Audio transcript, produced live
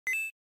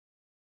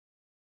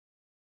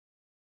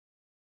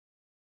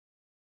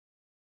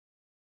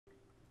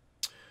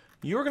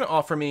You're going to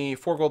offer me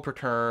 4 gold per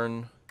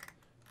turn,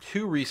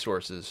 2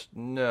 resources.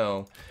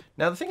 No.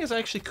 Now, the thing is, I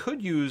actually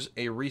could use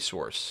a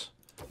resource.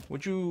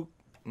 Would you?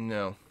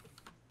 No.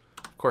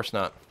 Of course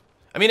not.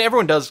 I mean,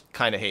 everyone does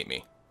kind of hate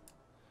me.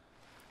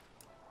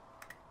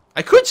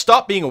 I could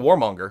stop being a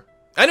warmonger.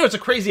 I know, it's a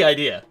crazy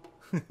idea.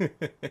 It's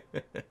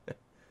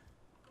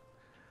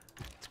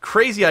a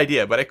crazy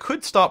idea, but I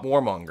could stop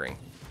warmongering.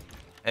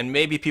 And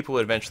maybe people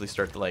would eventually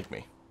start to like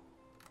me.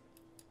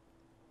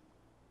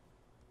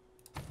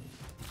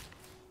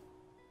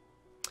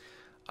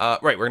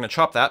 Right, we're going to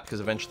chop that, because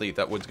eventually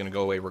that wood's going to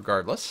go away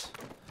regardless.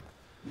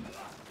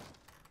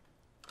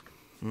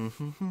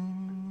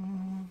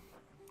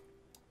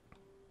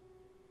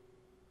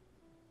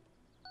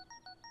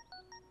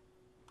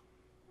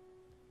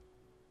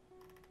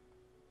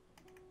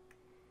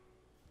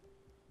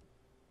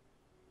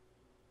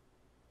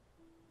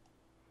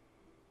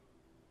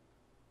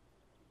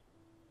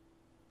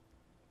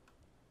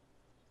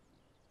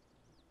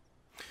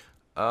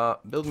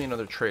 Build me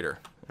another trader.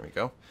 There we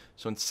go.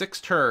 So in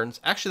 6 turns,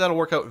 actually that'll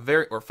work out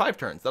or 5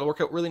 turns. That'll work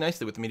out really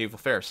nicely with the medieval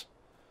fairs.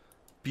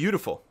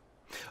 Beautiful.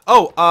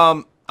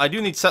 Oh, I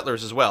do need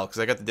settlers as well, because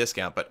I got the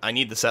discount, but I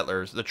need the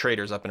settlers, the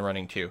traders up and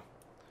running too.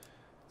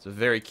 It's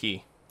very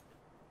key.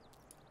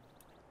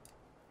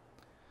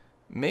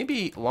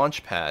 Maybe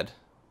Launchpad.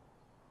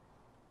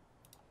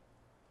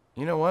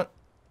 You know what?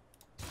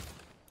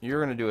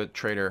 You're going to do a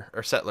trader,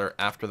 or settler,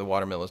 after the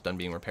watermill is done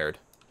being repaired.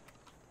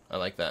 I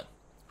like that.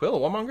 Quill,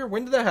 warmonger?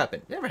 When did that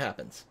happen? It never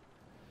happens.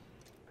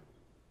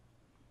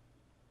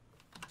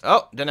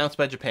 Oh, denounced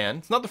by Japan.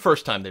 It's not the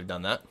first time they've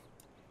done that.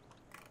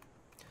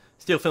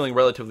 Still feeling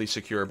relatively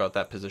secure about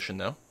that position,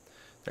 though.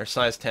 They're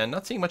size 10.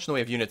 Not seeing much in the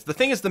way of units. The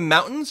thing is, the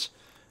mountains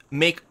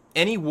make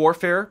any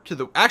warfare to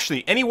the...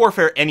 Actually, any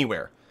warfare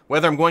anywhere,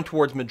 whether I'm going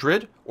towards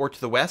Madrid or to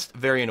the west,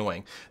 very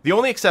annoying. The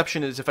only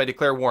exception is if I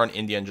declare war on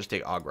India and just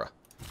take Agra.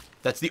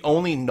 That's the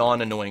only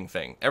non-annoying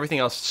thing. Everything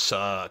else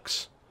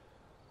sucks.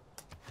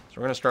 So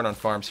we're going to start on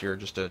farms here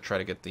just to try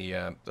to get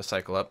the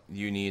cycle up.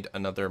 You need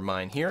another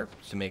mine here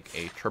to make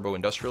a turbo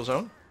industrial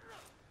zone.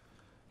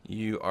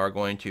 You are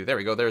going to... There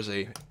we go. There's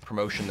a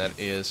promotion that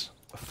is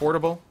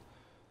affordable.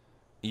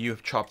 You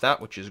have chopped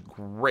that, which is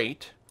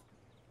great.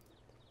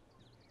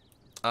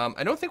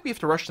 I don't think we have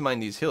to rush to mine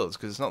these hills,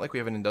 because it's not like we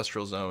have an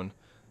industrial zone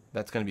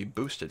that's going to be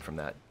boosted from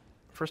that.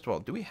 First of all,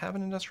 do we have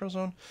an industrial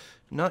zone?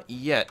 Not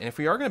yet. And if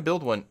we are going to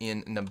build one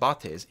in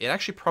Nabates, it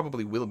actually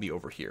probably will be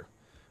over here.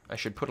 I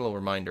should put a little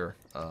reminder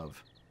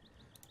of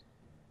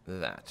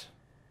that.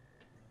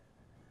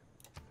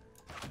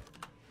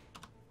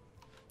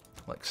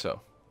 Like so.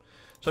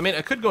 So, I mean,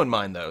 I could go and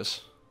mine those.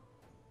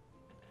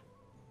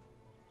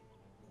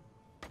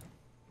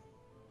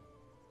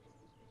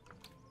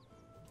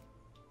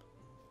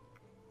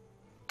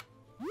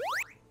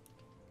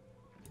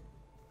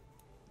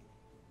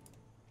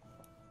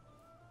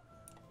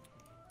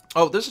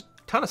 Oh, there's a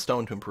ton of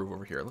stone to improve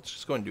over here. Let's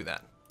just go and do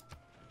that.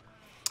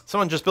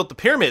 Someone just built the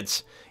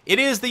pyramids. It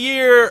is the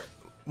year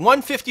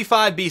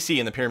 155 BC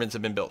and the pyramids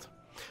have been built.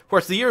 Of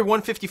course, the year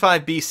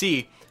 155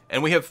 BC,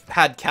 and we have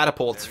had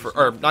catapults for...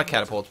 Or, not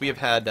catapults. We have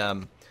had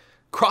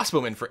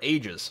crossbowmen for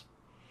ages.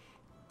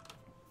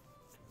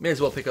 May as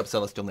well pick up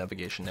Celestial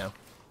Navigation now.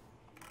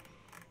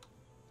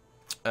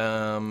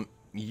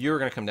 You're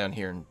going to come down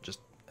here and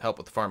just help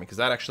with the farming, because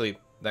that actually...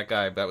 That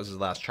guy, that was his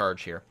last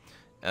charge here.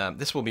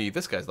 This will be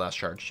this guy's last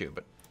charge too,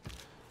 but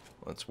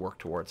let's work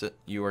towards it.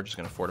 You are just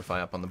going to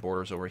fortify up on the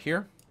borders over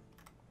here.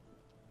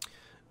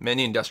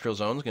 Many industrial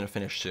zones going to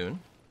finish soon.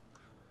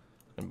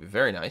 Going to be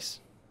very nice.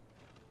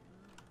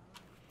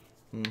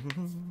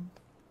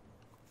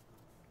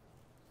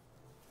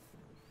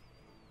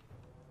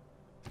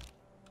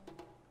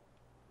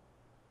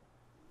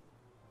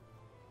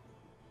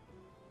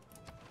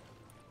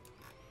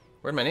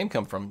 Where'd my name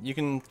come from? You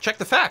can check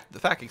the fact. The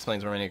fact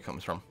explains where my name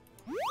comes from.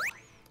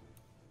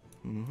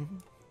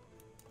 And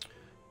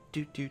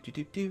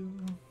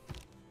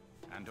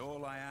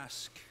all I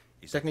ask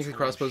is technically,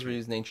 crossbows were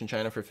used in ancient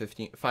China for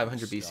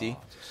 500 BC.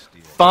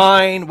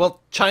 Fine.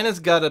 Well, China's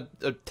got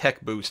a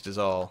tech boost, is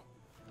all.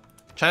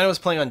 China was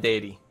playing on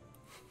deity.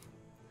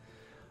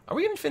 Are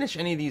we going to finish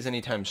any of these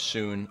anytime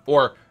soon?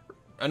 Or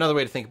another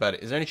way to think about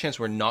it: is there any chance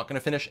we're not going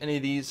to finish any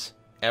of these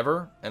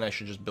ever, and I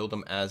should just build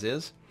them as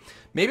is?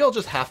 Maybe I'll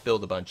just half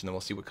build a bunch, and then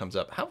we'll see what comes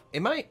up. How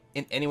am I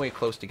in any way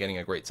close to getting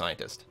a great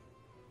scientist?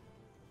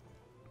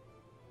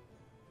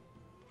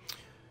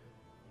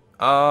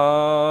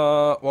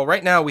 Well,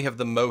 right now we have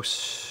the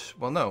most...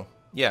 Well, no.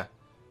 Yeah.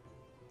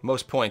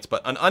 Most points.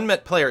 But an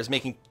unmet player is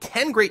making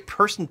 10 great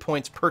person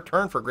points per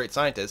turn for a great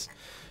scientist.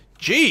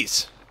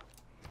 Jeez.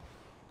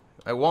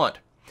 I want.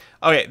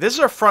 Okay, this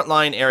is our front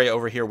line area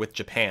over here with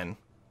Japan.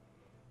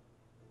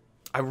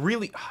 I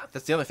really...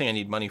 That's the other thing I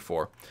need money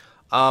for.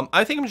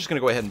 I think I'm just going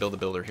to go ahead and build a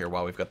builder here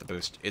while we've got the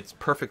boost. It's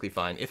perfectly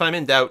fine. If I'm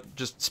in doubt,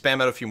 just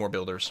spam out a few more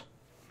builders.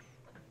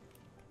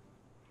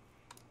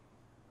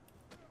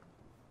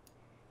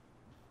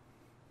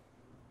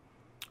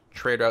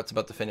 Trade route's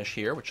about to finish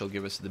here, which will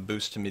give us the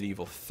boost to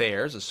medieval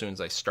fairs as soon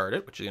as I start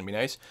it, which is going to be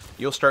nice.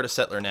 You'll start a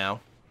settler now.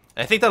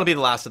 And I think that'll be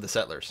the last of the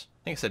settlers.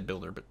 I think I said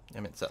builder, but I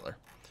meant settler.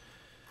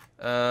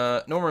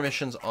 No more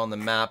missions on the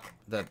map.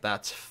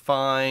 That's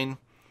fine.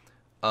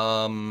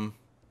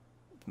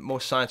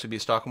 Most science would be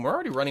Stockholm. We're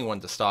already running one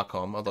to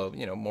Stockholm, although,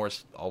 you know,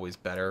 more's always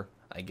better,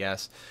 I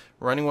guess.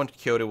 We're running one to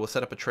Kyoto. We'll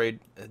set up a trade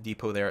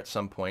depot there at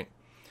some point.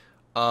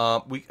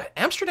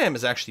 Amsterdam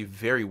is actually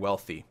very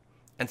wealthy,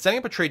 and setting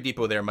up a trade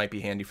depot there might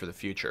be handy for the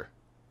future.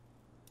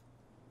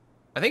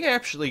 I think I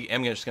actually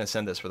am just going to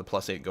send this for the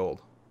 +8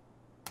 gold.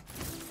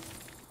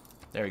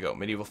 There we go.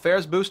 Medieval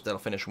Fairs boost. That'll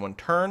finish one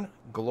turn.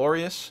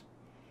 Glorious.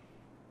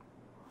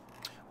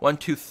 1,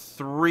 2,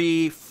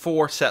 3,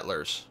 4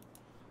 settlers.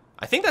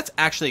 I think that's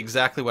actually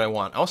exactly what I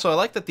want. Also, I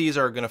like that these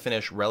are going to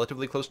finish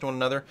relatively close to one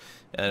another,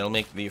 and it'll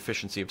make the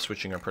efficiency of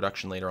switching our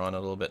production later on a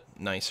little bit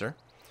nicer.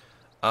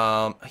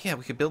 Yeah,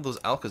 we could build those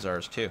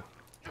Alcazars, too.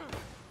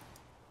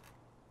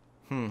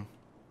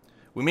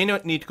 We may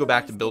not need to go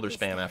back to builder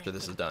spam after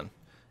this is done.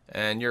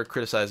 And you're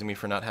criticizing me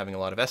for not having a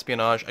lot of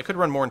espionage. I could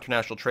run more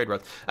international trade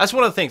routes. That's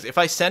one of the things. If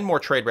I send more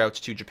trade routes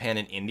to Japan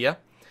and India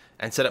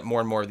and set up more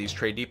and more of these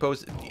trade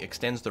depots, it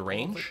extends the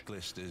range.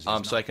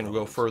 So I can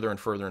go further and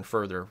further and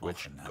further,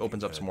 which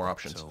opens up some more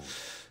options.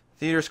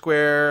 Theater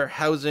Square,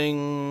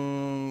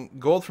 housing,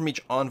 gold from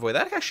each envoy.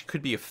 That actually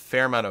could be a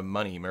fair amount of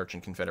money,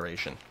 Merchant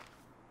Confederation.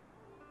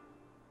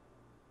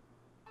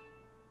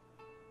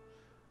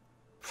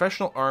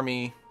 Professional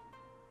Army.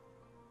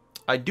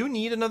 I do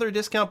need another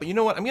discount, but you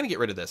know what? I'm going to get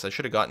rid of this. I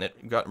should have gotten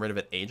rid of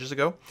it ages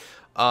ago.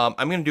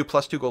 I'm going to do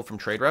 +2 gold from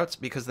trade routes,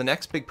 because the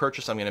next big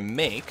purchase I'm going to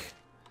make,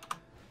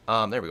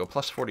 there we go,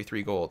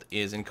 +43 gold,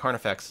 is in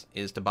Carnifex,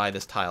 is to buy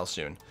this tile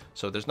soon.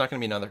 So there's not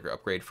going to be another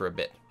upgrade for a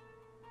bit.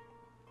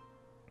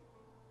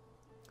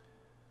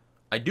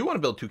 I do want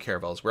to build 2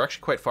 caravels. We're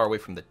actually quite far away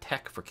from the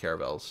tech for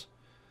caravels.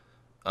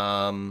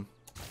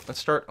 Let's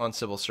start on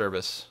civil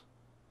service.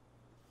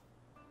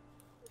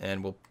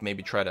 And we'll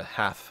maybe try to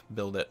half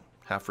build it.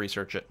 Half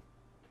research it.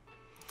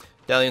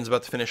 Dallion's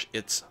about to finish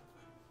its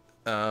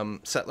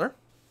settler.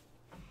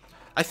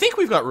 I think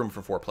we've got room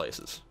for 4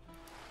 places,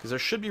 because there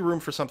should be room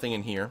for something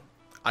in here.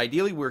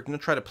 Ideally, we're going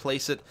to try to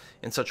place it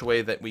in such a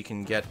way that we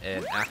can get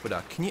an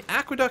aqueduct. Can you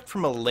aqueduct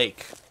from a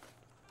lake?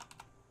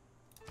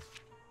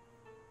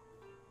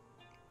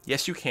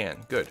 Yes, you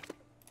can. Good.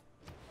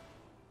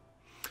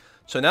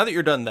 So now that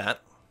you're done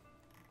that,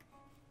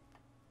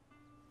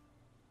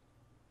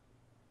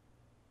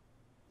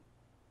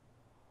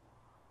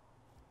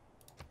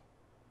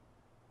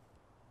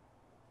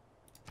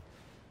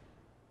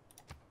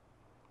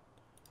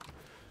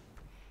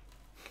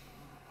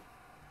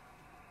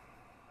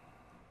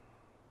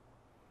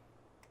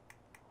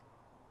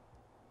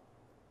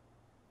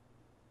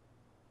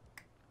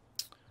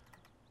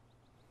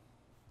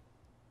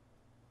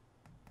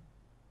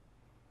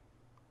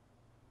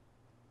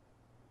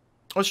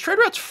 oh, it's trade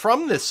routes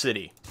from this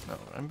city. Oh,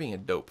 I'm being a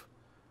dope.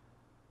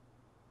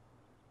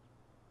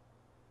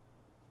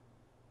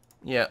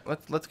 Yeah,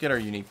 let's get our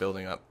unique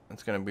building up.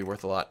 It's going to be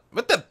worth a lot.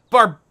 What the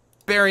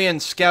barbarian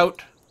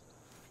scout?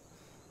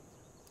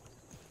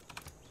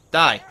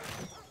 Die.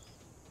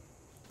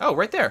 Oh,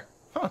 right there.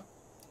 Huh.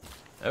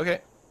 Okay.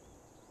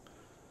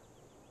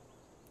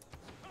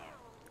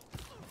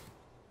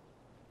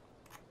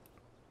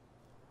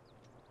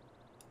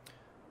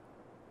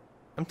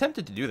 I'm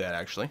tempted to do that,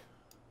 actually.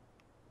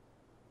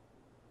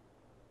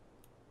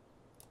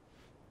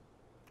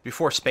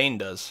 Before Spain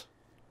does.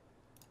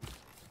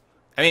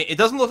 I mean, it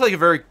doesn't look like a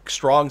very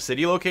strong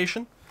city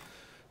location.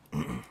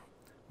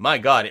 My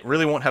god, it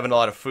really won't have a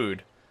lot of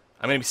food.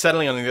 I'm going to be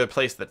settling on the other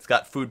place that's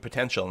got food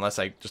potential unless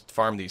I just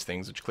farm these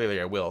things, which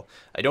clearly I will.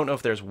 I don't know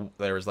if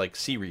there's like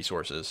sea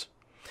resources.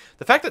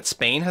 The fact that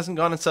Spain hasn't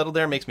gone and settled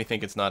there makes me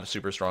think it's not a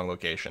super strong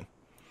location.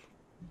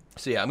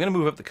 So yeah, I'm going to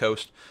move up the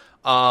coast.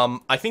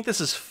 I think this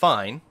is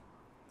fine.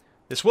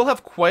 This will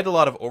have quite a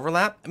lot of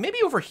overlap. Maybe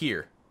over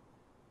here.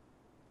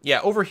 Yeah,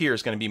 over here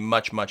is going to be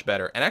much, much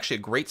better. And actually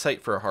a great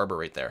site for a harbor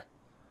right there.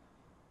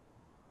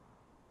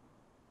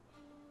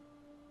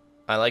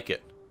 I like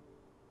it.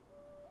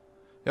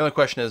 The only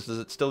question is, does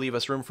it still leave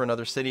us room for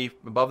another city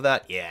above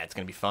that? Yeah, it's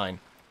going to be fine.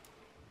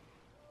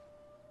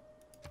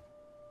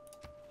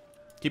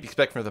 Keep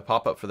expecting for the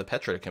pop-up for the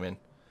Petra to come in.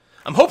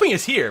 I'm hoping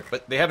it's here,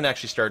 but they haven't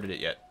actually started it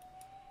yet.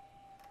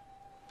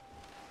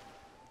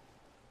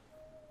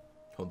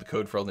 Hold the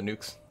code for all the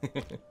nukes.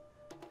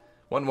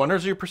 What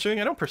wonders are you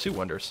pursuing? I don't pursue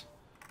wonders.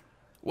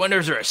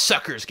 Wonders are a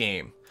sucker's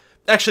game.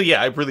 Actually,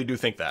 yeah, I really do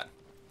think that.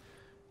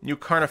 New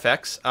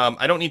Carnifex.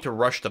 I don't need to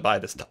rush to buy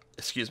this,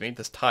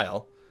 this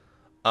tile.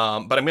 But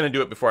I'm going to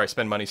do it before I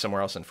spend money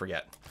somewhere else and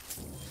forget.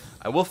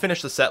 I will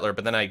finish the settler,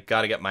 but then I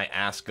got to get my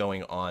ass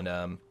going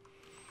on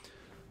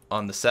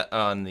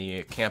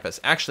the campus.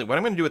 Actually, what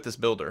I'm going to do with this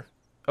builder...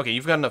 Okay,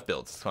 you've got enough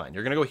builds. It's fine.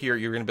 You're going to go here,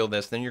 you're going to build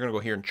this, then you're going to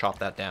go here and chop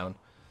that down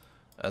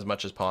as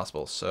much as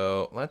possible.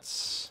 So,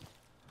 let's...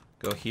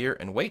 go here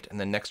and wait, and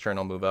then next turn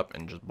I'll move up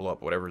and just blow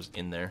up whatever's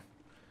in there.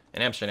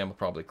 And Amsterdam will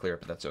probably clear it,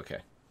 but that's okay.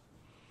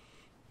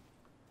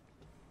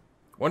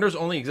 Wonders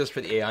only exist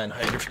for the AI in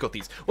higher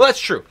difficulties. Well, that's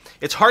true.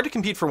 It's hard to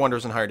compete for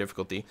wonders in higher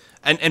difficulty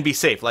and be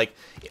safe. Like,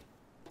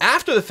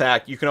 After the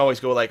fact, you can always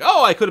go like,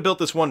 oh, I could have built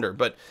this wonder.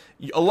 But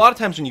a lot of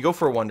times when you go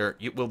for a wonder,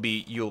 you'll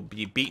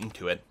be beaten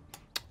to it.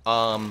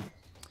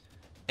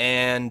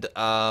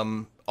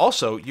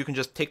 Also, you can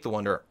just take the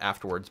wonder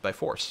afterwards by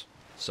force.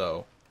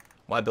 So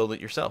why build it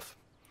yourself?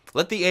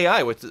 Let the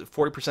AI with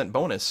 40%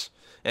 bonus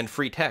and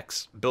free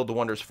techs build the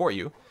wonders for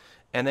you.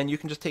 And then you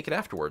can just take it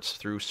afterwards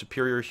through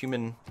superior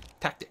human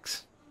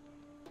tactics.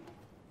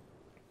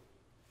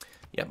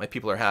 Yeah, my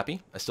people are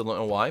happy. I still don't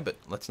know why, but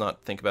let's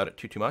not think about it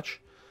too much.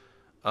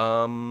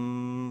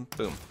 Boom.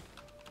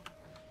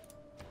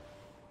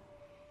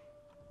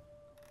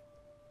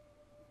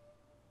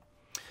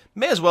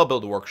 May as well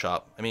build a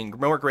workshop. I mean,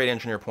 more great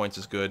engineer points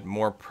is good.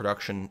 More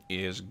production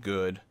is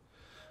good.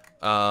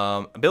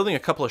 Building a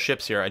couple of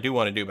ships here I do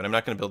want to do, but I'm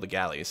not going to build the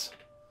galleys.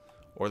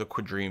 Or the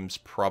quadrimes,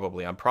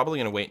 probably. I'm probably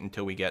going to wait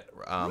until we get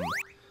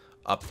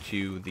up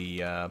to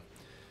the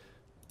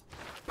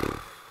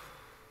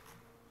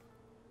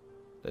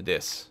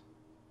this.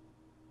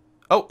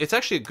 Oh, it's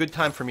actually a good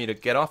time for me to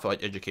get off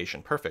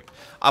education. Perfect.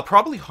 I'll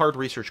probably hard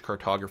research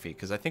cartography,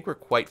 because I think we're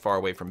quite far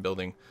away from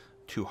building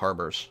 2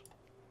 harbors.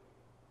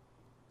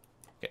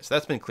 Okay, so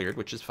that's been cleared,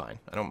 which is fine.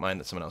 I don't mind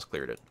that someone else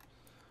cleared it.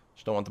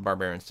 Just don't want the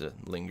barbarians to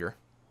linger.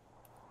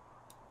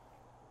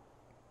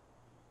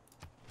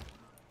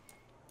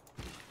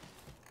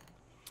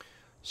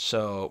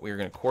 So we're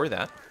going to core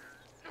that.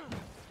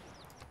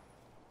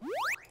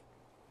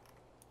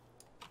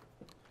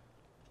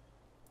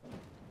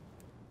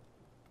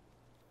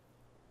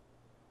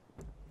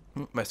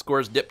 My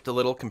scores dipped a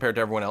little compared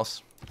to everyone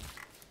else,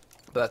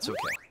 but that's okay.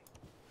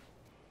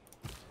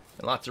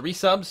 And lots of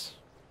resubs.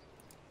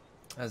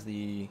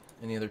 Any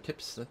other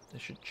tips that I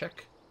should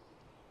check?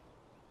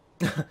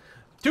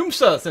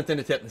 Doomsa sent in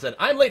a tip and said,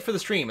 I'm late for the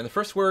stream, and the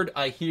first word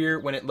I hear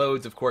when it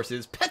loads, of course,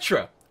 is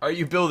Petra. Are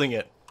you building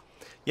it?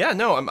 Yeah,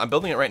 no, I'm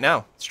building it right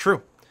now. It's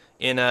true.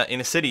 In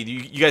a city,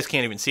 you guys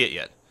can't even see it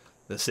yet.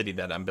 The city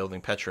that I'm building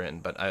Petra in,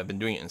 but I've been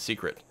doing it in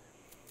secret.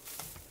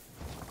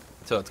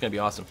 So it's going to be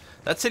awesome.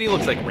 That city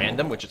looks like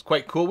random, which is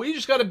quite cool. We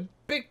just got a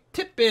big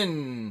tip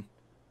in.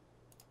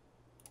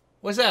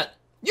 What's that?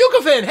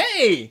 Yukofin,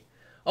 hey!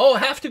 Oh,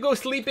 have to go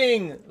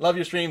sleeping. Love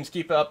your streams.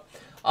 Keep up.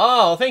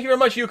 Oh, thank you very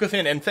much,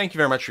 Yukofin. And thank you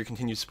very much for your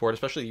continued support,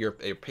 especially your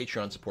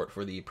Patreon support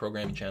for the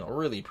programming channel.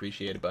 Really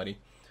appreciate it, buddy.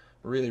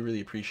 Really, really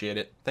appreciate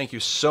it. Thank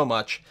you so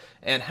much.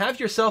 And have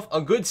yourself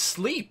a good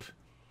sleep.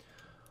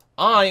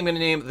 I'm going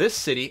to name this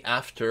city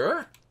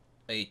after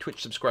a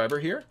Twitch subscriber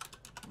here.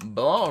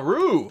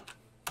 Blanc-Rue.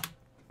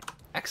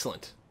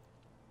 Excellent.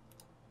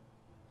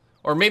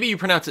 Or maybe you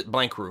pronounce it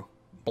Blanc-Rue.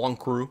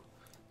 Blanc-Rue.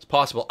 It's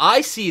possible.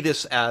 I see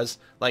this as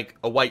like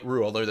a white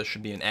roux, although there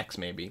should be an X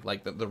maybe.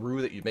 Like the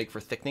roux that you make for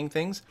thickening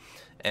things.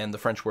 And the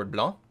French word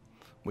blanc,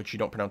 which you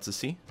don't pronounce as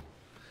C.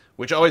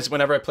 Which always,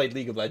 whenever I played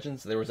League of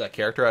Legends, there was that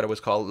character I'd always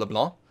call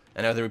LeBlanc.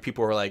 And other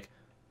people were like,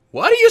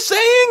 what are you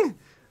saying?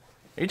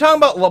 Are you talking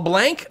about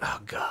LeBlanc? Oh,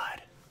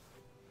 God.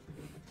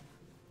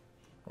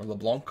 Or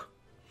LeBlanc.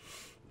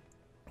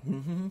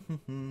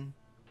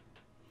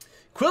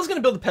 Quill's going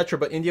to build the Petra,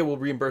 but India will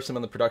reimburse him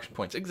on the production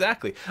points.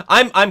 Exactly.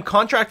 I'm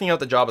contracting out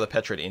the job of the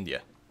Petra to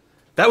India.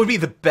 That would be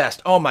the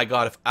best. Oh, my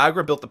God. If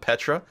Agra built the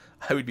Petra,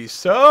 I would be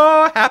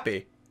so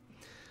happy.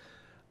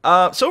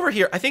 So over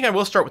here, I think I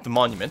will start with the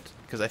monument,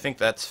 because I think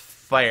that's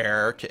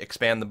fair to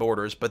expand the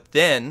borders. But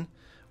then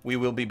we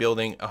will be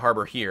building a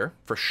harbor here,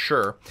 for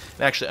sure.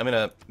 And actually, I'm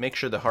going to make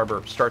sure the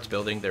harbor starts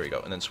building. There we go.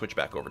 And then switch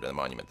back over to the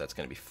monument. That's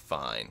going to be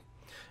fine.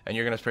 And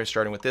you're going to start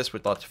starting with this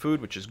with lots of food,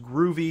 which is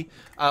groovy.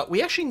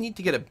 We actually need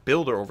to get a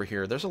builder over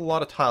here. There's a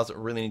lot of tiles that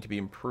really need to be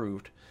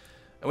improved.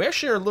 And we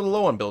actually are a little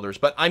low on builders.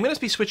 But I'm going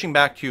to be switching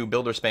back to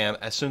builder spam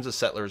as soon as the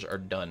settlers are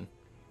done.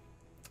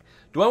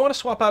 Do I want to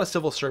swap out a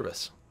civil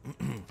service?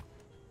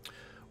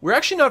 We're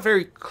actually not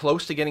very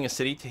close to getting a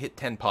city to hit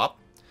 10 pop.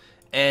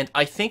 And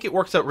I think it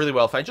works out really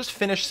well. If I just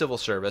finish civil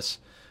service,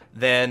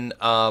 then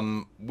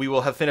we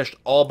will have finished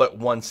all but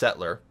one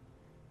settler.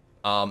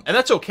 And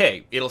that's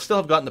okay. It'll still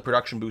have gotten the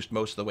production boost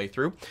most of the way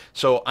through.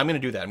 So I'm going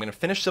to do that. I'm going to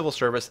finish civil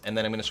service, and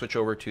then I'm going to switch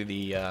over to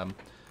the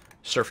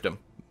serfdom.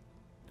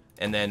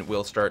 And then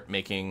we'll start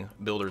making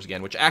builders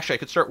again, which actually I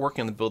could start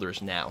working on the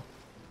builders now.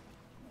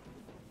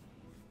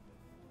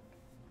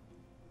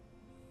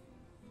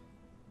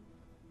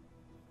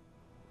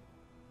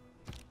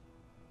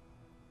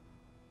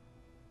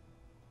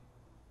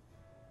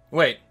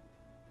 Wait.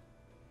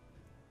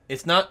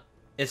 It's not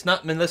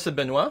Melissa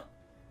Benoit?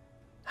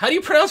 How do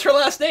you pronounce her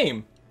last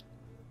name?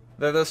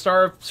 The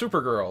star of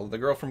Supergirl, the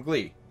girl from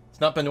Glee.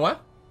 It's not Benoit?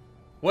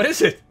 What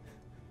is it?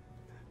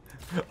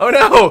 Oh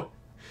no!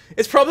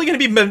 It's probably going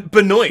to be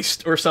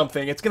Benoist or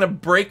something. It's going to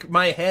break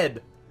my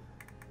head.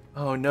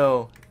 Oh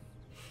no.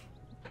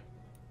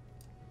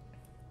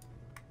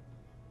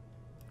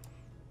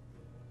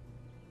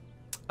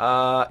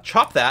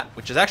 Chop that,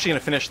 which is actually going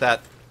to finish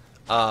that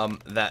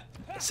that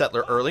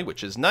settler early,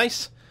 which is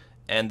nice.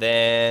 And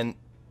then...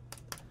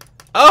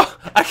 Oh!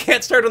 I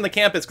can't start on the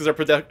campus because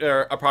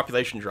our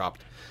population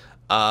dropped.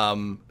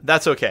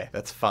 That's okay.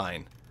 That's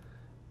fine.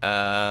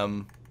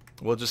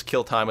 We'll just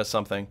kill time with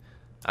something.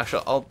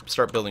 Actually, I'll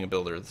start building a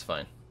builder. That's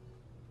fine.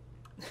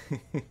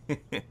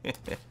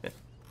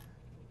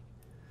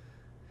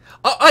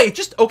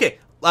 Okay.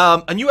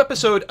 A new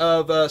episode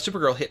of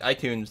Supergirl hit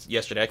iTunes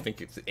yesterday. I think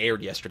it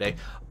aired yesterday.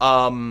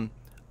 It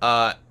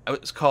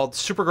was called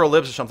Supergirl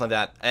Lives or something like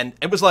that. And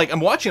it was like, I'm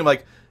watching, I'm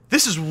like,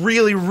 this is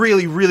really,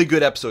 really, really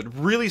good episode.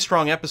 Really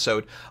strong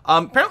episode.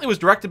 Apparently it was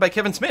directed by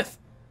Kevin Smith.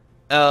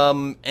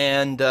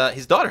 And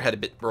his daughter had a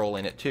bit role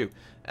in it, too.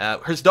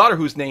 His daughter,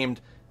 who's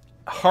named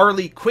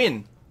Harley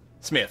Quinn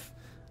Smith.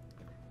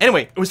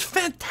 Anyway, it was a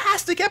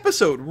fantastic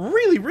episode.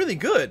 Really, really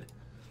good.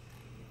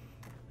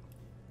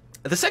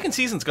 The second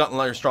season's gotten a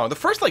lot strong. The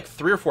first, like,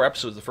 3 or 4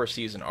 episodes of the first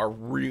season are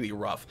really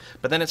rough.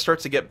 But then it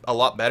starts to get a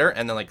lot better,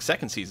 and then, like,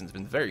 second season's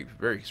been very,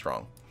 very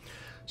strong.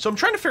 So I'm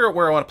trying to figure out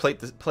where I want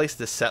to place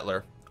this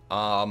settler.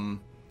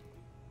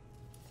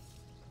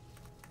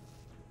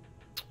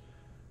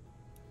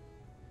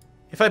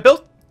 If I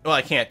built... Well,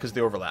 I can't because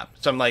they overlap.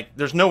 So I'm like,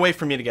 there's no way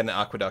for me to get an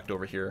aqueduct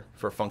over here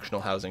for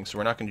functional housing, so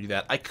we're not going to do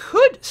that. I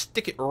could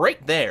stick it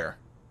right there,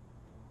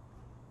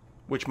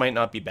 which might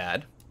not be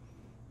bad.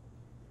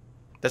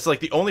 That's like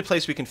the only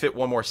place we can fit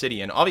one more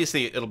city in.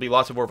 Obviously, it'll be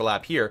lots of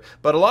overlap here,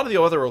 but a lot of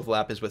the other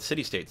overlap is with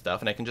city-state stuff,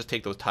 and I can just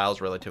take those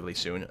tiles relatively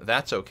soon.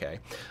 That's okay.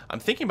 I'm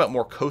thinking about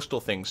more coastal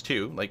things,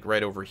 too, like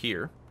right over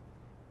here.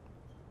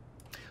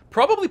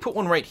 Probably put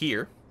one right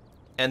here,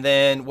 and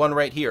then one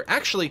right here.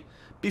 Actually,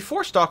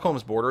 before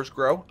Stockholm's borders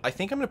grow, I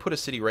think I'm going to put a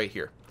city right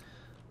here.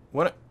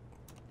 Let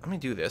me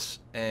do this,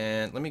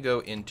 and let me go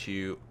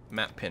into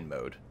map pin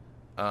mode.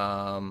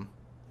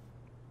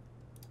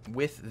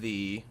 With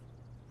the...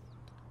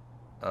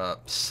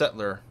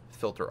 settler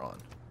filter on.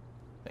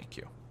 Thank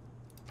you.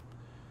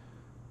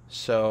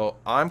 So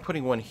I'm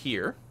putting one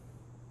here.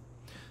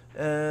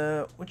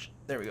 There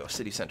we go,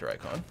 city center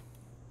icon.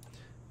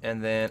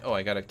 And then, oh,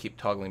 I gotta keep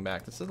toggling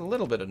back. This is a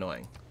little bit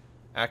annoying.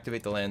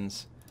 Activate the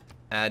lens,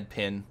 add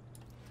pin.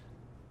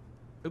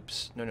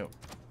 Oops, no.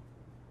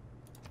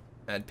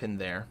 Add pin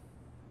there.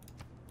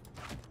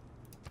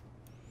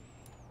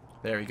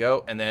 There we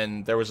go. And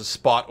then there was a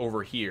spot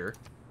over here,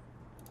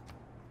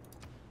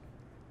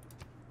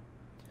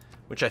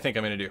 which I think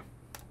I'm going to do.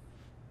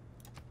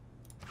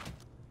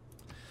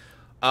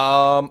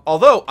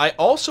 Although, I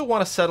also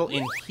want to settle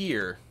in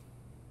here.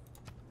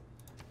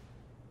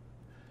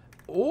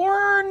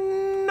 Or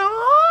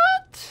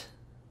not?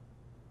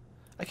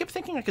 I kept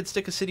thinking I could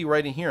stick a city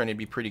right in here and it'd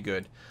be pretty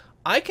good.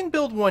 I can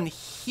build one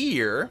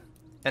here,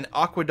 an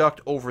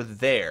aqueduct over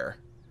there.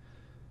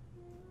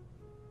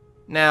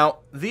 Now,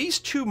 these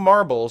 2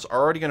 marbles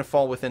are already going to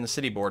fall within the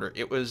city border.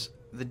 It was...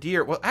 the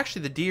deer, well,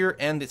 actually, the deer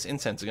and its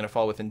incense are going to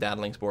fall within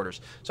Dadling's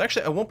borders. So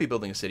actually, I won't be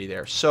building a city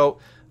there. So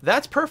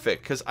that's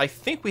perfect, because I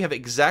think we have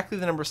exactly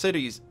the number of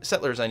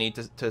settlers I need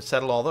to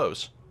settle all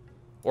those.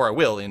 Or I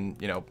will in,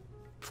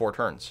 4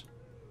 turns.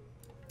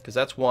 Because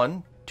that's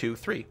 1, 2,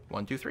 3.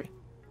 1, 2, 3.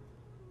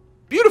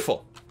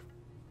 Beautiful!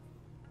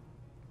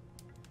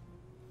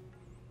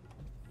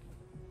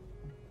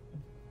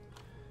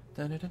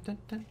 Dun, dun, dun,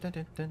 dun, dun,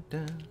 dun, dun,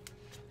 dun.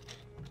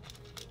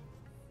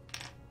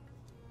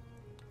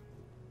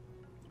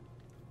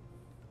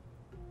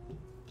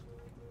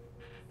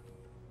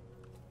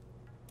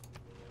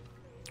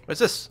 What's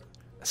this?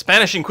 A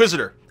Spanish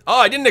Inquisitor. Oh,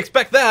 I didn't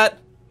expect that.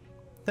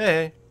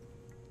 Hey.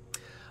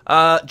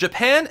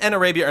 Japan and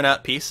Arabia are not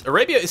at peace.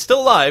 Arabia is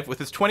still alive with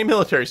its 20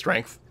 military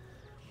strength.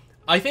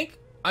 I think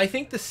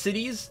the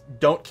cities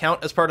don't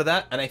count as part of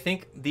that, and I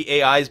think the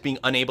AI is being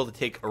unable to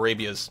take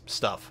Arabia's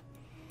stuff.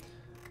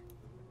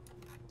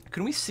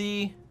 Can we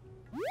see...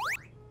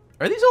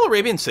 Are these all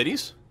Arabian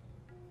cities?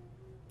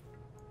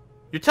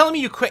 You're telling me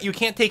you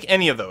can't take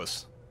any of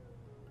those?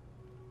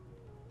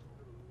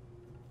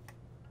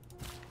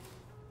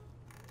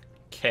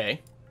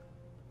 Okay.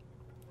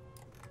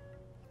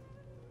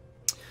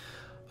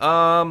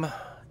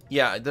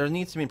 Yeah, there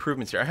needs to be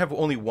improvements here. I have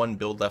only 1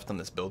 build left on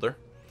this builder.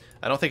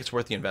 I don't think it's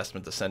worth the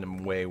investment to send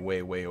him way,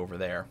 way, way over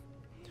there.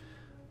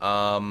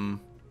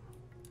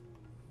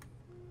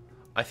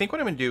 I think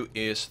what I'm going to do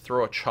is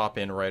throw a chop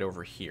in right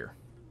over here.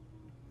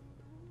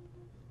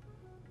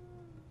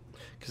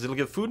 Because it'll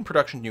give food and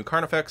production to new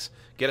Carnifex,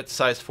 get it to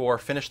size 4,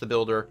 finish the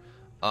builder.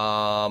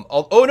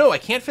 Oh no, I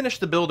can't finish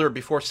the builder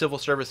before civil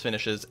service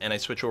finishes and I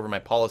switch over my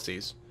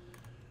policies.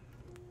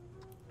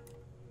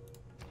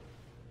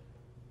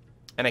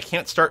 And I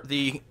can't start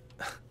the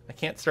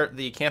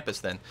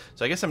campus then.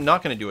 So I guess I'm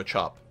not going to do a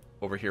chop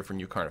over here for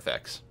new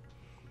Carnifex.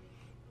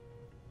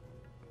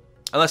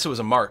 Unless it was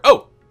a mark.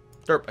 Oh!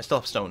 Derp, I still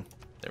have stone.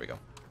 There we go.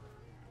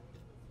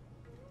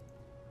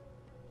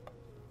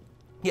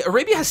 Yeah,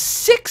 Arabia has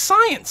 6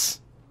 science!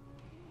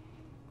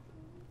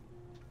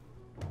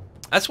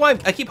 That's why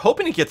I keep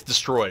hoping it gets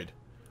destroyed.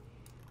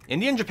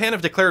 India and Japan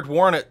have declared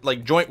war on it,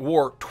 like, joint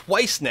war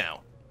twice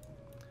now.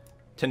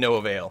 To no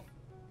avail.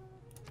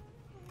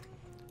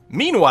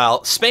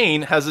 Meanwhile,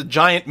 Spain has a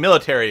giant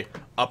military,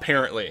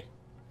 apparently.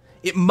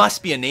 It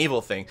must be a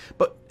naval thing.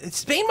 But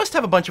Spain must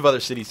have a bunch of other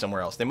cities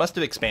somewhere else. They must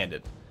have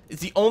expanded.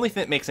 It's the only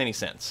thing that makes any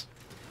sense.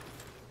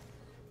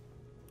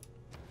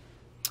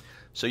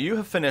 So you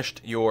have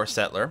finished your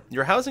settler.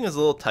 Your housing is a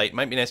little tight.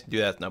 Might be nice to do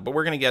that now. But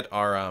we're going to get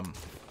our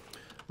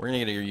We're going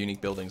to get your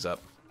unique buildings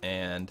up.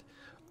 And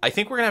I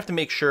think we're going to have to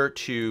make sure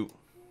to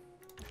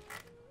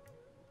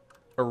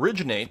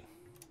originate...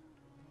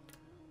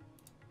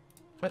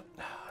 What?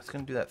 It's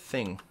going to do that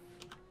thing.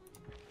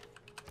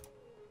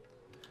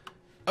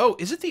 Oh,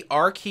 is it the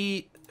R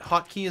key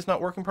hotkey is not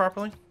working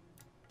properly?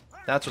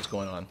 That's what's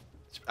going on.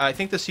 I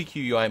think the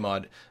CQUI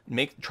mod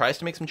tries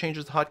to make some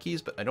changes to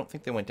hotkeys, but I don't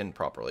think they went in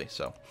properly.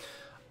 So,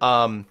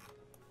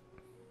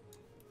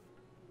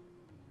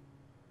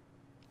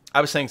 I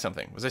was saying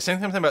something. Was I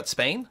saying something about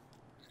Spain?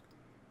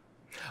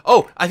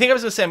 Oh, I think I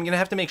was going to say I'm going to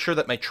have to make sure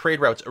that my trade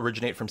routes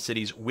originate from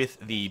cities with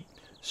the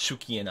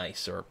Sukian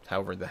ice, or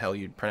however the hell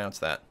you'd pronounce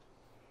that.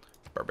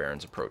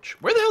 Barbarians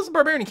approach. Where the hell's the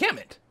barbarian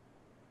encampment?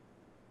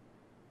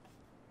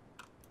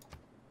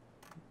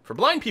 For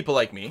blind people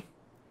like me,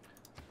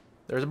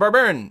 there's a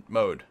barbarian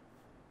mode.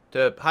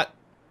 It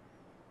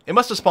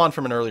must have spawned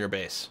from an earlier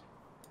base.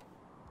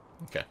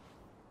 Okay.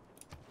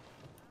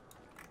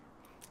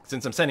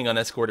 Since I'm sending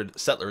unescorted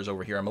settlers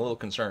over here, I'm a little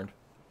concerned.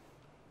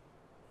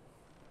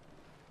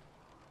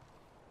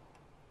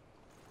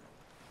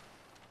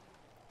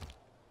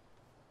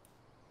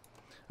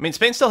 I mean,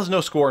 Spain still has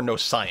no score, no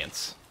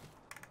science.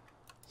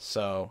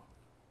 So...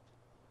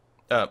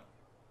 okay.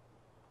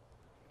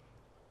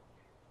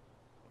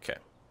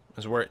 I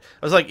was worried.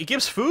 I was like, it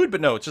gives food,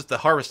 but no, it's just the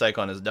harvest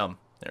icon is dumb.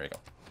 There we go.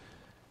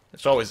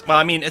 It's always... Well,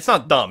 I mean, it's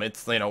not dumb.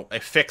 It's, you know, a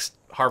fixed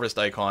harvest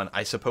icon.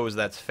 I suppose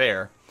that's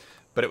fair.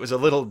 But it was a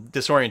little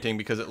disorienting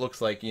because it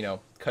looks like, you know,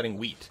 cutting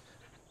wheat.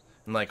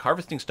 And like,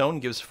 harvesting stone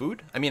gives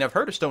food? I mean, I've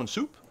heard of stone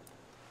soup.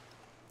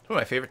 It's one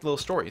of my favorite little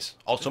stories.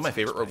 Also my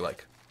favorite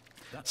roguelike.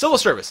 Civil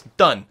service,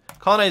 done.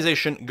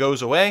 Colonization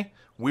goes away.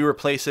 We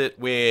replace it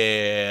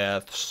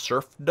with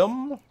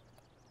serfdom.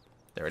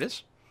 There it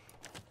is.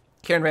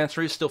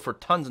 Caravanserai is still for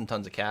tons and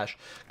tons of cash.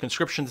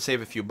 Conscription to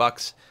save a few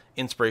bucks.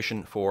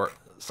 Inspiration for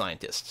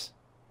scientists.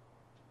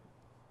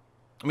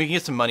 And we can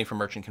get some money from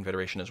Merchant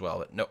Confederation as well,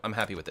 but no, I'm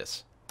happy with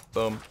this.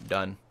 Boom,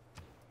 done.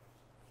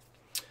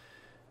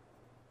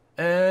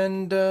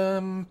 And,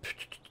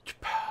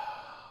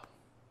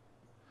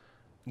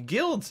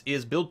 guilds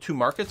is build 2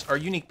 markets. Our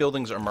unique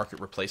buildings are market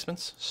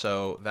replacements,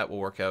 so that will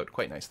work out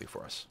quite nicely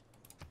for us.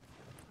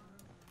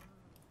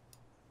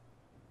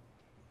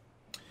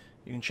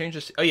 You can change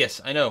this. Oh, yes,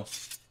 I know.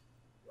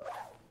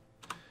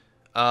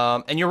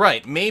 And you're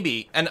right,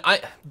 maybe.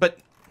 But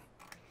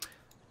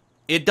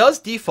it does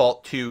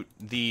default to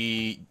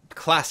the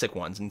classic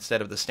ones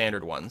instead of the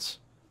standard ones.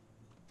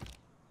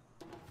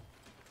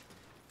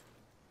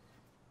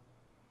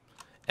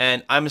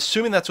 And I'm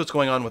assuming that's what's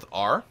going on with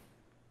R.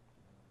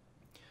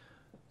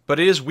 But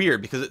it is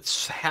weird because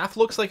it half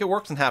looks like it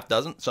works and half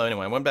doesn't. So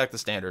anyway, I went back to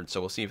standard, so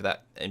we'll see if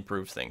that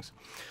improves things.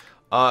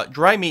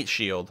 Dry meat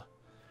shield.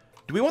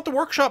 Do we want the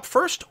workshop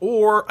first,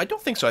 or... I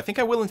don't think so. I think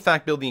I will, in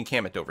fact, build the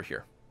encampment over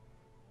here.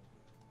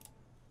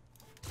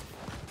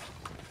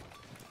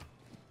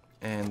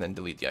 And then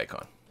delete the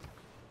icon.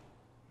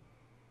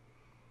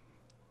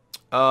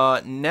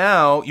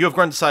 Now, you have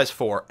grown to size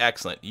 4.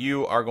 Excellent.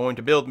 You are going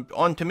to build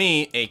onto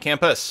me a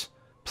campus.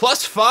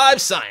 +5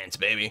 science,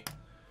 baby.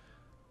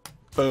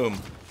 Boom.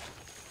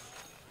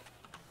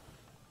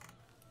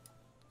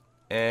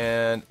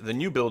 And the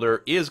new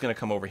builder is going to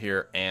come over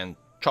here and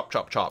chop,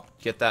 chop, chop.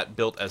 Get that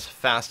built as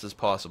fast as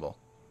possible.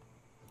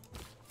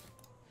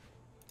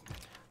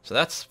 So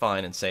that's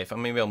fine and safe.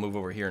 Maybe I'll move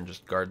over here and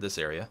just guard this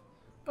area.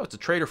 Oh, it's a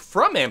trader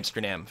from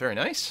Amsterdam. Very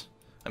nice.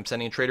 I'm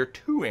sending a trader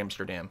to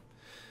Amsterdam.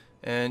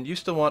 And you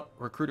still want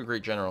recruit a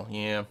great general.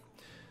 Yeah.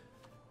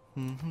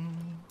 So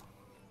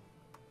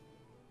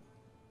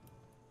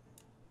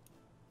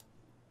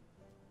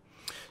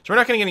we're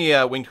not going to get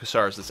any winged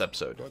hussars this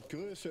episode.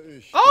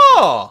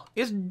 Oh!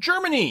 It's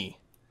Germany!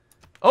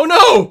 Oh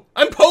no!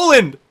 I'm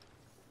Poland!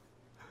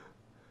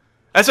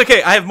 That's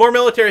okay. I have more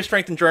military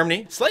strength in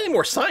Germany. Slightly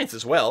more science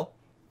as well.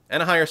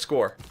 And a higher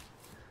score.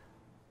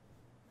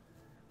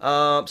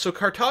 So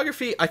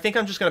cartography, I think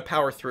I'm just going to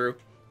power through.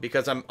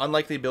 Because I'm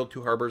unlikely to build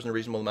 2 harbors in a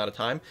reasonable amount of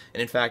time.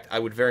 And in fact, I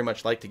would very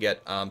much like to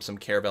get some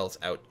caravels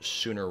out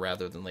sooner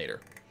rather than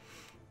later.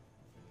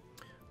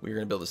 We're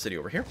going to build a city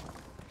over here.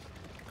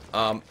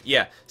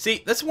 Yeah.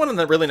 See, that's one of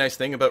the really nice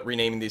thing about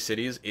renaming these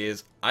cities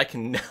is I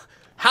can...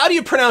 How do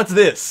you pronounce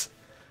this?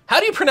 How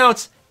do you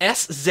pronounce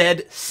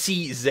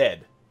SZCZ?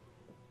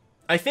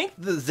 I think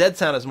the Z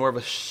sound is more of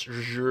a sh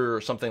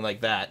or something like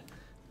that.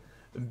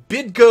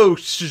 Bidgo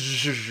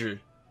sh.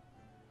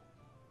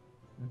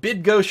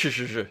 Bidgo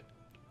sh.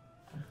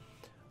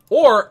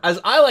 Or, as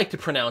I like to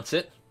pronounce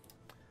it,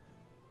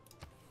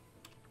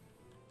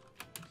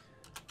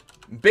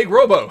 Big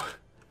Robo.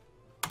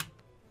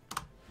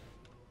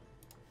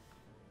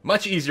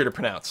 Much easier to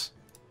pronounce.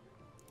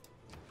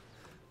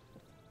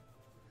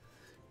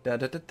 Da,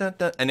 da, da, da,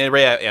 da. And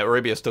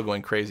Arabia is still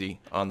going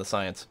crazy on the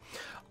science.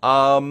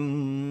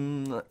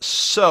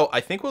 So,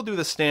 I think we'll do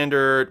the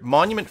standard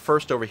monument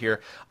first over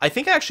here. I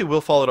think I actually will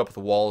follow it up with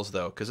walls,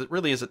 though, because it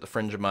really is at the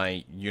fringe of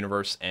my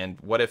universe. And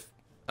what if...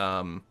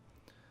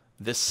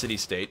 this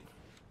city-state,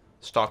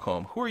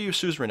 Stockholm. Who are you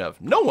suzerain of?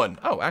 No one.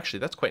 Oh, actually,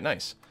 that's quite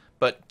nice.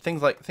 But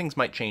things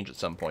might change at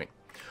some point.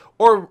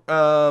 Or,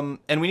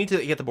 and we need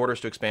to get the borders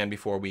to expand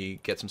before we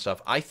get some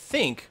stuff. I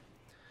think,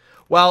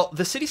 well,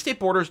 the city-state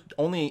borders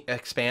only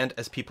expand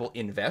as people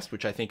invest,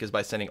 which I think is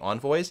by sending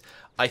envoys.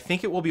 I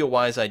think it will be a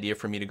wise idea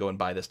for me to go and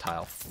buy this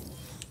tile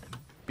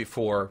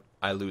before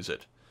I lose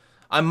it.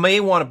 I may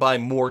want to buy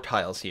more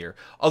tiles here,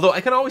 although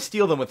I can always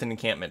steal them with an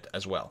encampment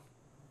as well.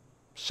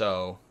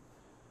 So,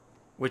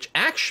 which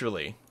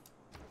actually...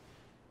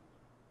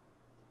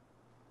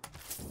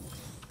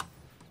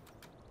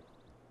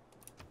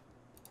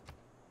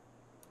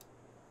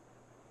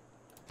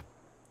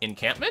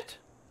 Encampment?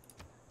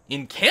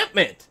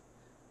 Encampment!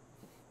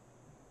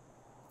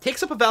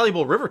 Takes up a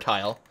valuable river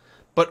tile,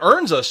 but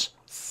earns us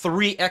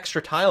 3 extra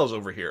tiles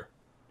over here.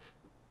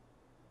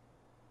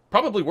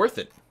 Probably worth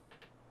it.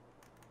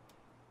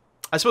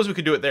 I suppose we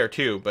could do it there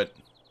too, but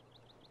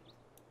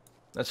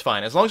that's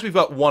fine. As long as we've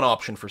got one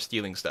option for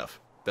stealing stuff,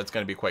 that's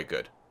going to be quite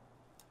good.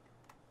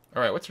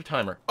 Alright, what's our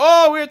timer?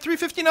 Oh, we're at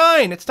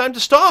 3:59! It's time to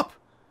stop!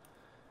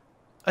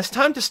 It's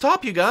time to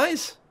stop, you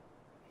guys!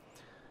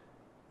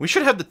 We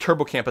should have the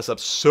Turbo Campus up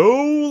so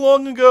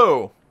long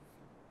ago.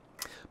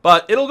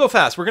 But it'll go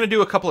fast. We're going to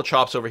do a couple of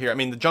chops over here. I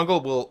mean, the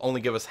jungle will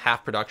only give us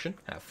half production,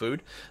 half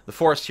food. The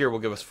forest here will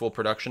give us full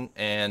production.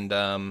 And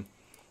can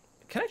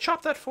I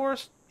chop that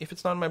forest if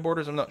it's not on my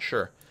borders? I'm not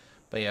sure.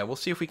 But yeah, we'll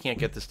see if we can't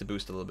get this to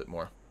boost a little bit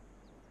more.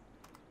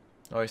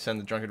 Always send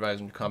the drunk advisor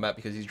into combat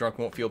because he's drunk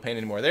and won't feel pain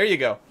anymore. There you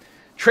go.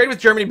 Trade with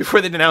Germany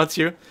before they denounce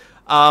you.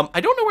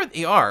 I don't know where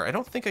they are. I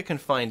don't think I can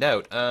find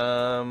out.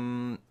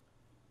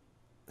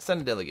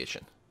 Send a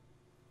delegation.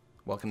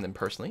 Welcome them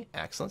personally.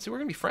 Excellent. See, we're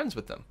going to be friends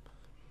with them.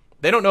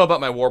 They don't know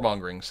about my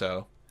warmongering,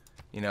 so,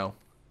 you know.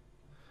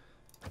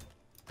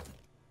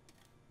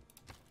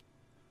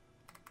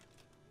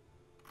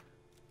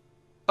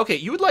 Okay,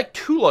 you would like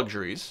 2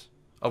 luxuries,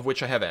 of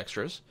which I have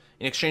extras,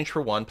 in exchange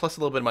for 1, plus a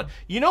little bit of money.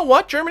 You know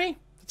what, Germany?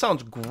 That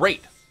sounds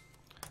great.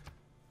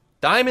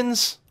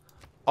 Diamonds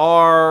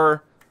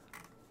are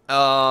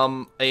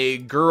a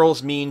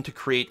girl's mean to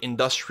create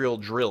industrial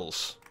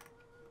drills.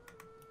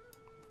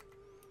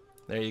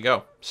 There you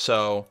go.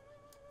 So,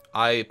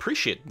 I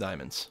appreciate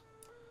diamonds.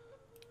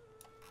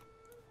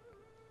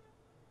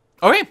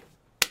 Okay.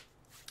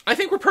 I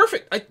think we're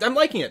perfect. I'm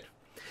liking it.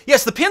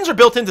 Yes, the pins are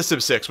built into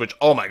Civ 6, which,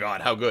 oh my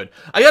god, how good.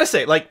 I gotta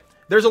say, like,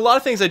 there's a lot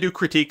of things I do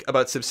critique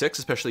about Civ 6,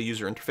 especially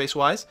user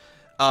interface-wise.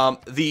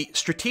 The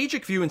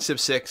strategic view in Civ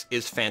 6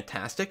 is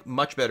fantastic,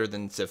 much better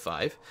than Civ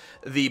 5.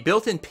 The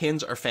built-in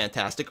pins are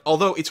fantastic,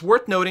 although it's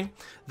worth noting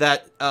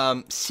that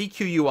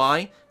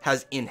CQUI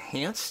has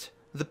enhanced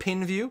the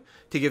pin view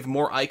to give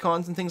more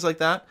icons and things like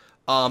that.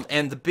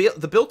 And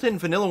the built-in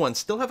vanilla ones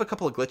still have a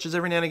couple of glitches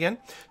every now and again.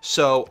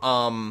 So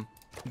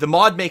the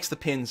mod makes the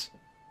pins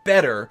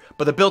better,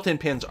 but the built-in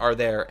pins are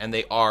there, and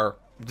they are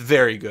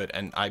very good,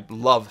 and I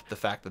love the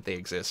fact that they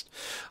exist.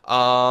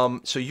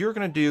 So you're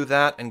going to do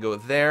that and go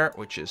there,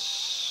 which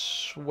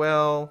is,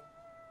 well...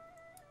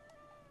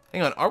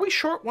 Hang on, are we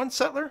short 1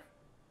 settler?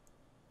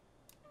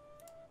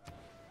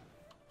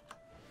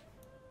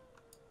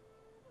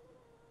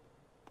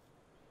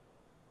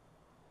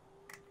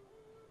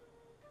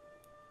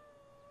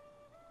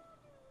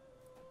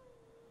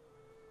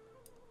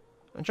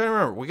 I'm trying to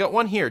remember. We got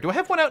 1 here. Do I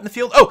have 1 out in the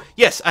field? Oh,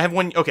 yes, I have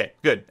 1. Okay,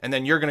 good. And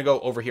then you're going to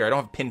go over here. I don't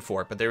have a pin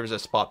for it, but there is a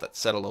spot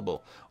that's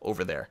settleable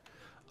over there.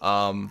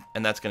 And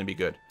that's going to be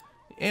good.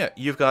 Yeah,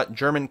 you've got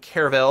German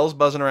caravels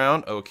buzzing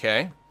around.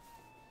 Okay.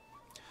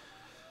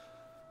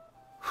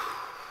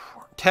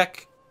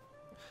 Tech.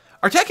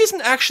 Our tech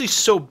isn't actually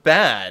so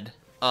bad.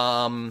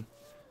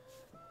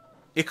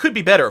 It could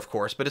be better, of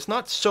course, but it's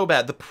not so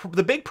bad.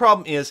 The big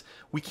problem is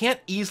we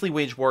can't easily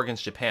wage war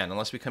against Japan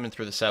unless we come in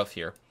through the south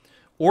here.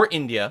 Or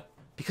India,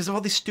 because of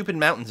all these stupid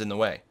mountains in the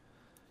way.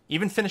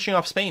 Even finishing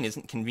off Spain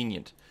isn't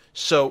convenient.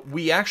 So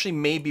we actually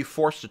may be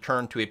forced to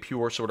turn to a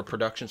pure sort of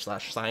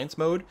production/science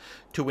mode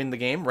to win the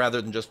game, rather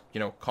than just, you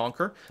know,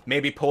 conquer.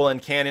 Maybe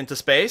Poland can into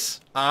space.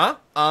 And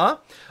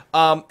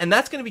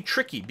that's going to be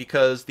tricky,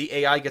 because the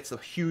AI gets a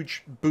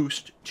huge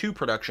boost to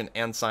production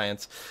and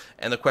science.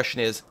 And the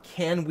question is,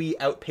 can we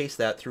outpace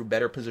that through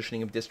better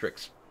positioning of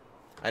districts?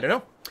 I don't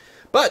know.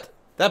 But...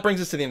 that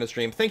brings us to the end of the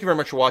stream. Thank you very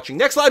much for watching.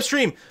 Next live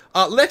stream,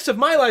 next of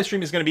my live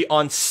stream is going to be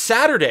on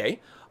Saturday.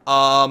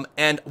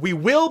 And we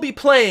will be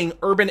playing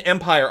Urban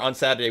Empire on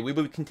Saturday. We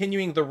will be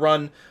continuing the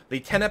run, the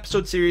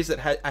 10-episode series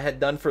that I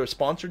had done for a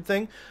sponsored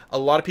thing. A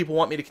lot of people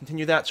want me to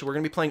continue that, so we're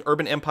going to be playing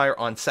Urban Empire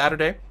on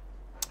Saturday.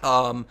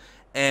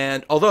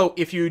 And although,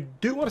 if you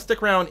do want to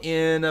stick around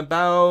in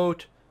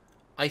about,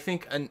 I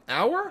think, an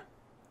hour?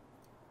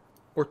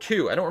 Or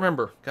 2, I don't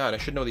remember. God, I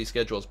should know these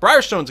schedules.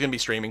 Briarstone's going to be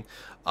streaming,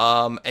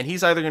 and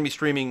he's either going to be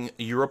streaming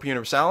Europa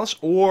Universalis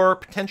or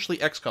potentially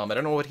XCOM. I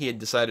don't know what he had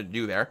decided to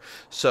do there.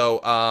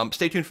 So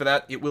stay tuned for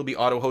that. It will be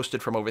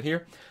auto-hosted from over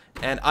here.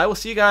 And I will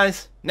see you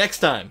guys next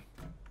time.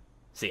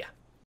 See ya.